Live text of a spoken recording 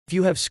If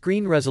you have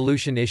screen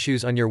resolution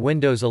issues on your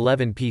Windows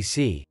 11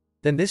 PC,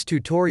 then this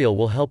tutorial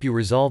will help you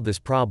resolve this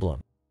problem.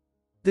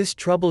 This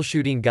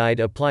troubleshooting guide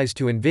applies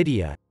to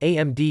NVIDIA,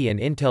 AMD and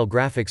Intel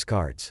graphics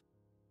cards.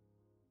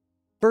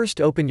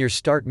 First, open your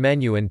Start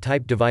menu and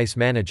type Device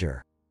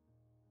Manager.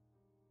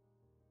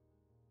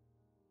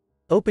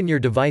 Open your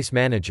Device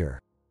Manager.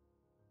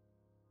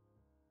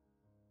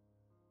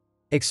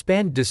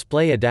 Expand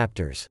Display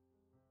Adapters.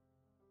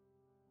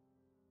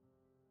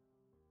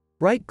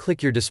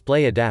 Right-click your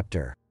display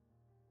adapter.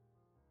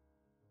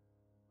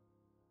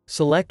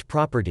 Select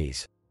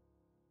Properties.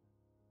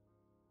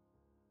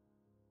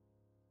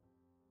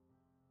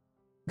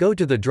 Go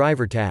to the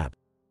Driver tab.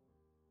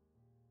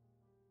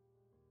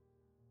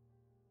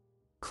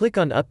 Click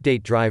on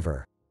Update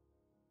Driver.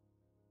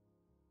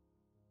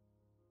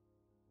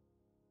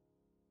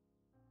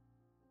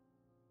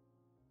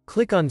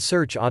 Click on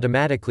Search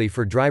automatically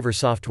for driver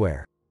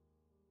software.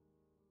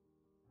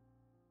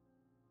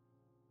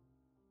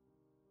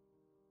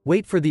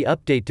 Wait for the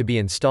update to be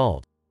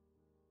installed.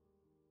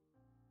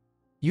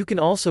 You can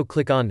also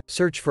click on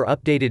Search for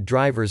updated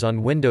drivers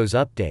on Windows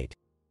Update.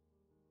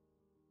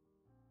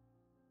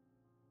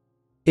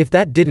 If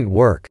that didn't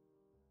work,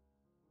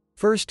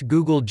 first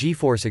Google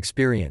Geforce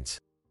Experience.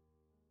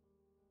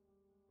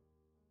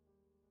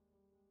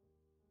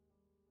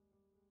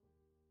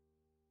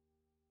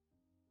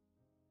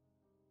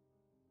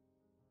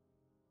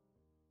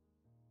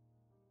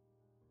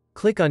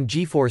 Click on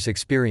Geforce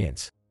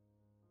Experience.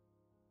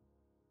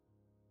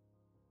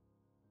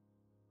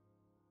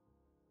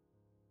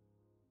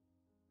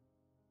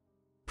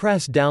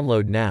 Press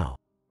Download now.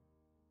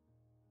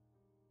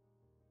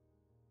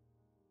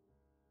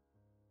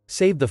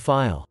 Save the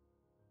file.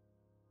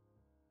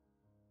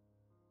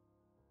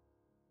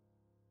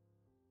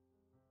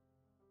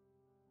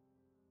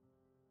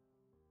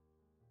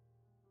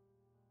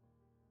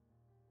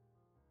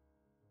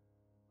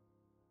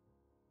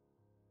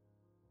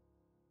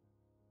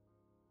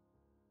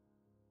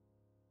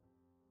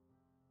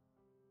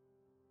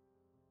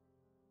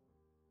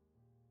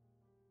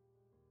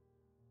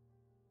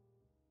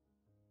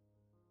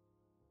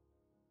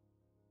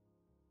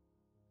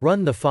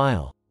 Run the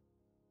file.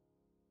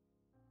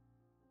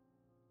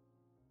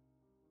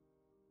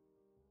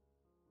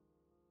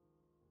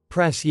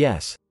 Press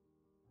Yes.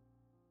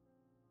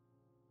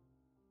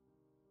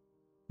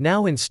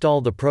 Now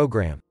install the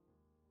program.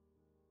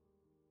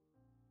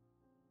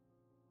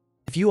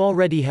 If you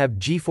already have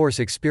Geforce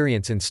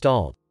Experience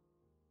installed,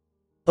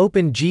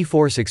 open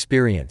Geforce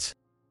Experience.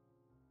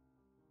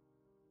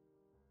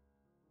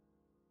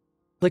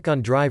 Click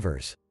on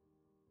Drivers.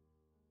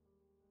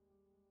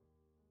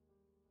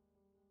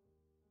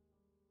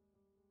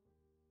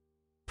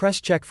 Press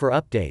Check for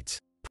updates.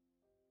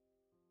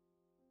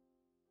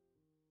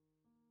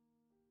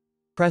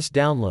 Press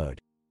Download.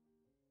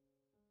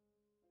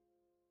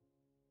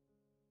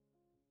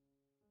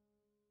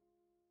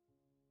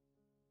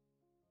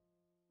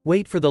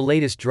 Wait for the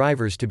latest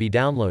drivers to be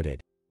downloaded.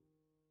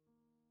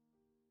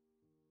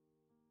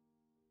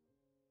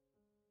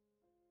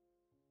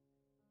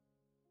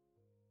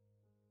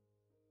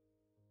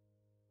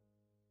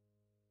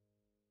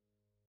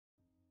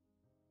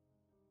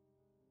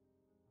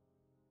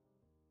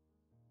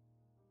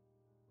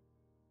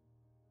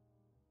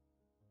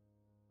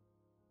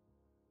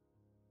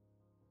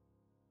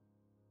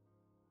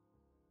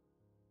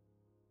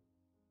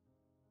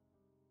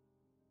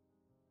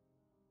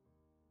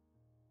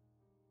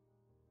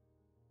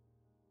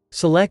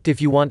 Select if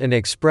you want an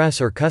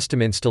express or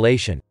custom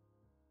installation.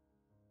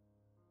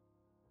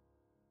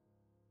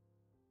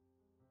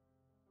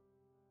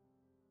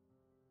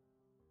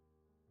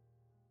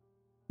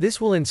 This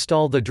will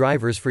install the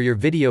drivers for your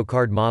video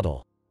card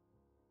model.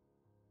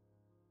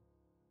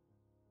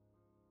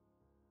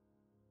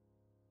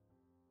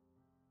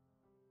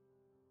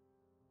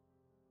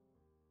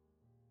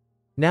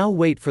 Now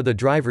wait for the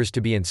drivers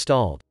to be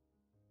installed.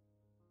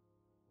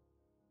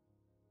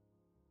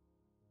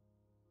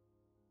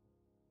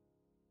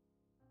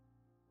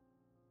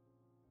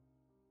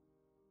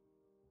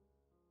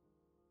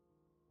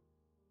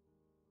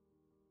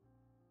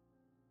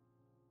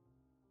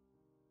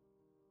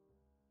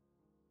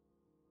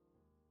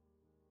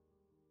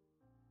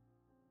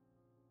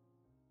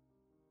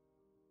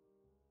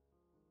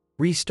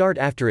 Restart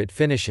after it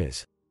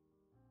finishes.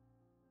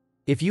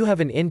 If you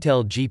have an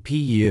Intel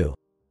GPU,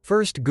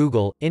 first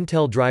Google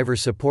Intel Driver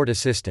Support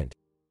Assistant.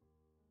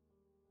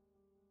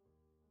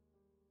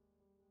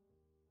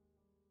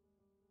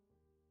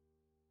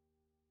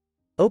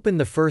 Open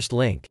the first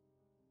link.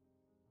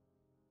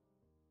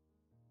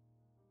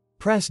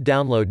 Press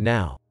Download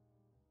now.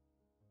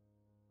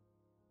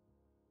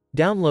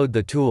 Download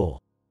the tool.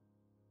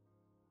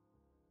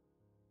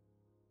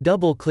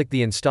 Double-click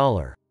the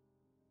installer.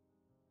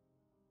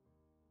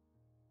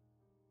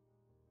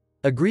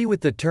 Agree with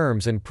the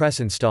terms and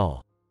press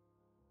Install.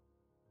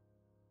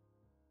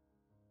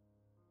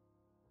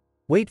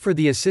 Wait for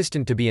the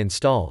assistant to be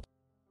installed.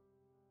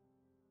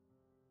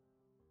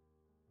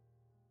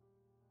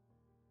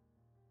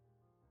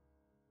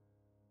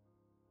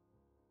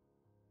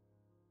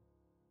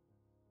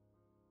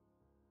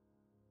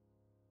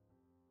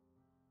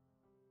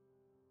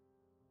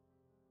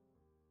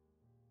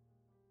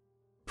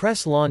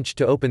 Press Launch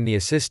to open the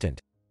assistant.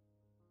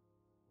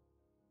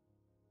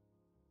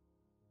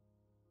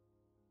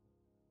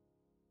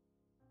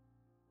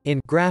 In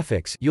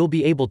Graphics, you'll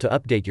be able to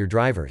update your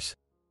drivers.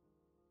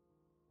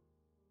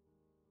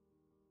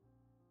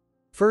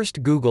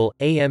 First, Google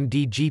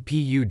AMD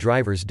GPU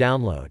drivers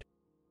download.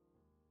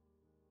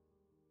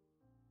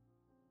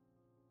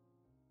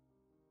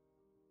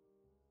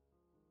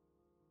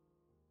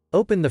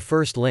 Open the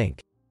first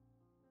link.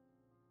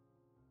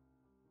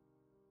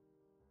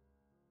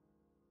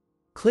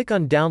 Click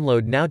on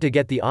Download now to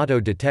get the Auto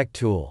Detect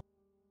tool.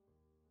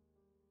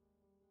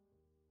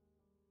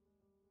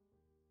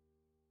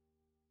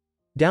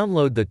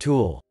 Download the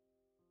tool.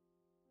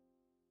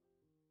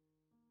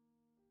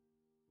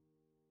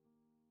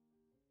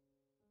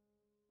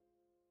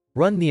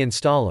 Run the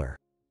installer.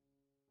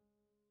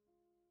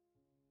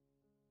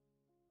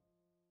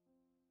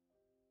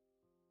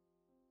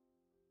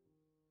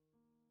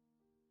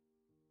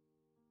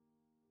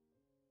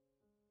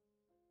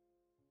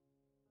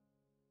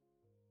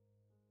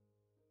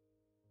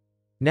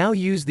 Now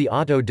use the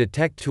Auto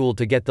Detect tool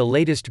to get the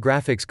latest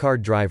graphics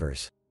card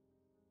drivers.